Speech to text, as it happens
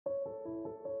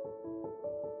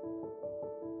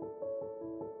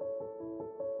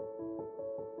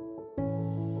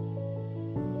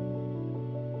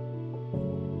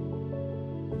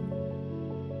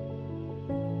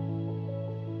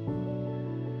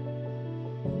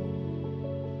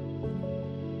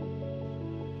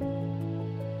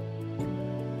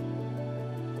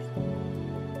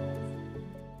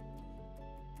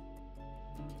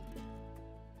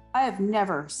I have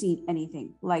never seen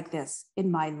anything like this in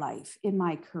my life, in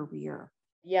my career.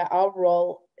 Yeah, our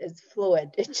role is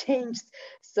fluid. It changed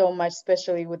so much,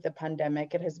 especially with the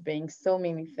pandemic. It has been so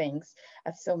many things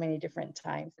at so many different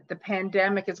times. The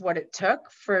pandemic is what it took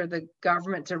for the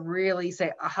government to really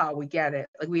say, aha, we get it.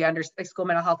 Like we understand school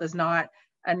mental health is not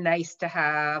a nice to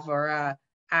have or a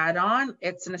add-on.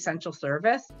 It's an essential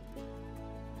service.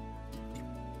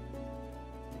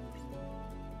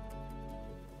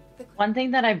 One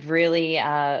thing that I've really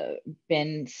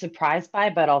been surprised by,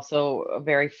 but also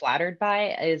very flattered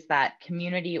by, is that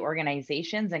community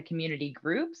organizations and community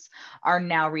groups are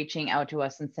now reaching out to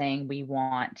us and saying, we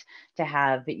want to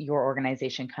have your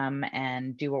organization come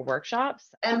and do a workshops.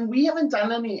 And we haven't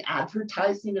done any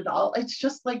advertising at all. It's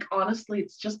just like, honestly,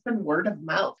 it's just been word of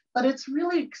mouth. But it's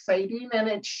really exciting, and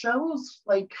it shows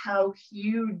like how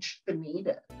huge the need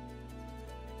is.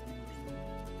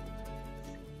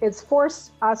 It's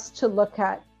forced us to look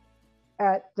at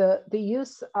the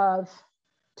use of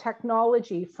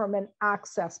technology from an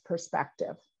access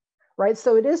perspective, right?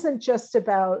 So it isn't just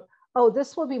about, oh,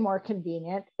 this will be more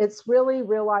convenient. It's really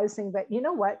realizing that, you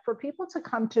know what, for people to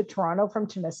come to Toronto from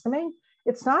Temiskaming,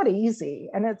 it's not easy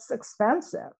and it's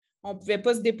expensive. On ne pouvait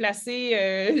pas se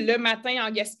déplacer le matin en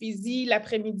Gaspésie,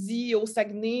 l'après-midi au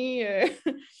Saguenay,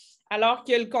 alors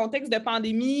que le contexte de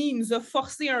pandémie nous a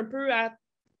forcé un peu à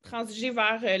transiger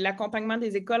vers l'accompagnement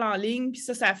des écoles en ligne, puis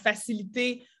ça a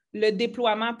facilité le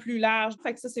déploiement plus large.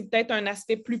 Fait que ça, c'est peut-être un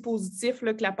aspect plus positif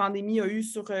là, que la pandémie a eu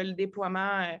sur le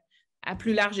déploiement à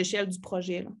plus large échelle du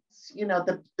projet. Là. You know,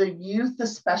 the youth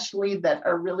especially that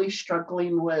are really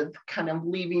struggling with kind of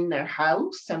leaving their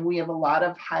house, and we have a lot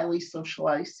of highly social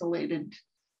isolated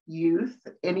youth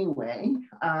anyway,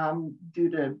 due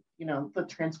to, you know, the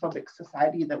transphobic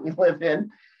society that we live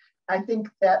in. I think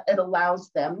that it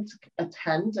allows them to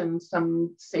attend in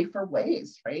some safer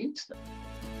ways, right?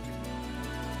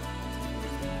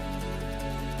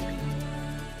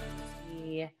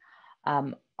 We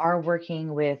are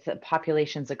working with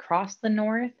populations across the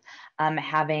North,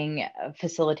 having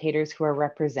facilitators who are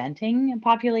representing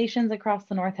populations across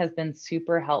the North has been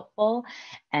super helpful,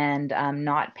 and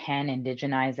not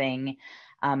pan-indigenizing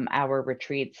our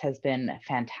retreats has been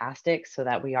fantastic, so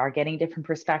that we are getting different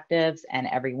perspectives and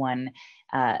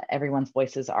everyone's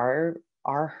voices are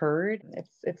heard.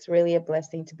 It's really a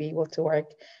blessing to be able to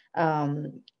work,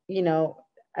 you know,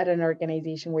 at an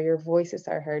organization where your voices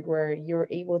are heard, where you're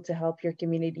able to help your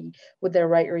community with the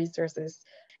right resources.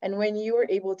 And when you are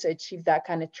able to achieve that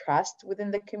kind of trust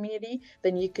within the community,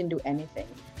 then you can do anything.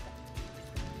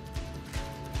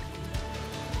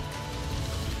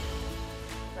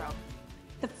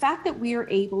 The fact that we are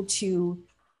able to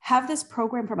have this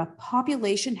program from a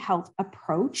population health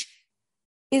approach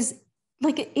is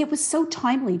like, it was so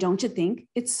timely, don't you think?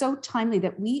 It's so timely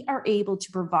that we are able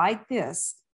to provide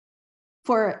this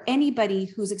for anybody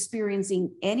who's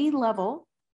experiencing any level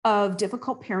of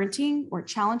difficult parenting or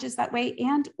challenges that way,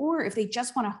 and or if they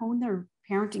just want to hone their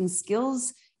parenting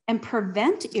skills and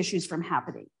prevent issues from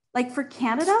happening. Like for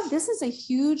Canada, this is a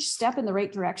huge step in the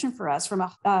right direction for us from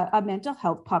a mental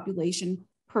health population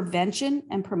prevention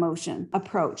and promotion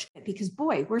approach, because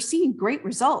boy, we're seeing great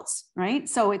results, right?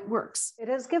 So it works. It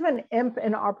has given IMP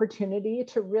an opportunity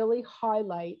to really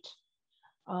highlight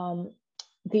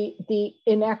the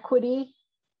inequity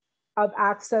of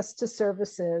access to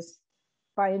services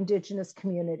by Indigenous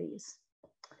communities.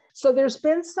 So there's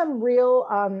been some real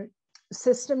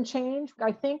system change.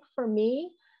 I think for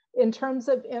me, in terms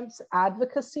of IMP's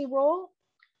advocacy role,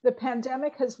 the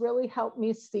pandemic has really helped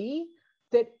me see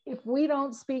that if we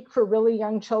don't speak for really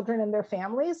young children and their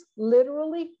families,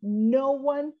 literally no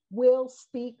one will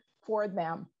speak for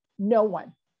them. No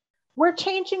one. We're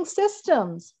changing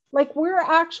systems. Like, we're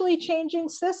actually changing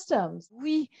systems.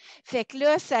 Oui, fait que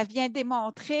là, ça vient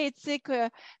démontrer, tu sais, que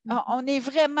on est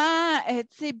vraiment, tu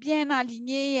sais, bien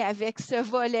aligné avec ce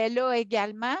volet-là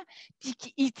également, puis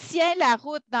qu'il tient la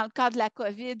route dans le cadre de la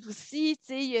COVID aussi,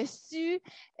 tu sais, il a su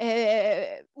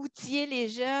outiller les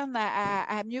jeunes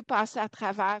à mieux passer à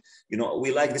travers. You know,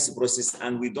 we like this process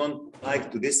and we don't like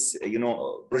to this, you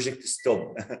know, project stop.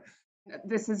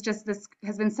 This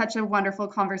has been such a wonderful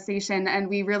conversation, and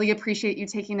we really appreciate you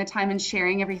taking the time and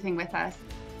sharing everything with us.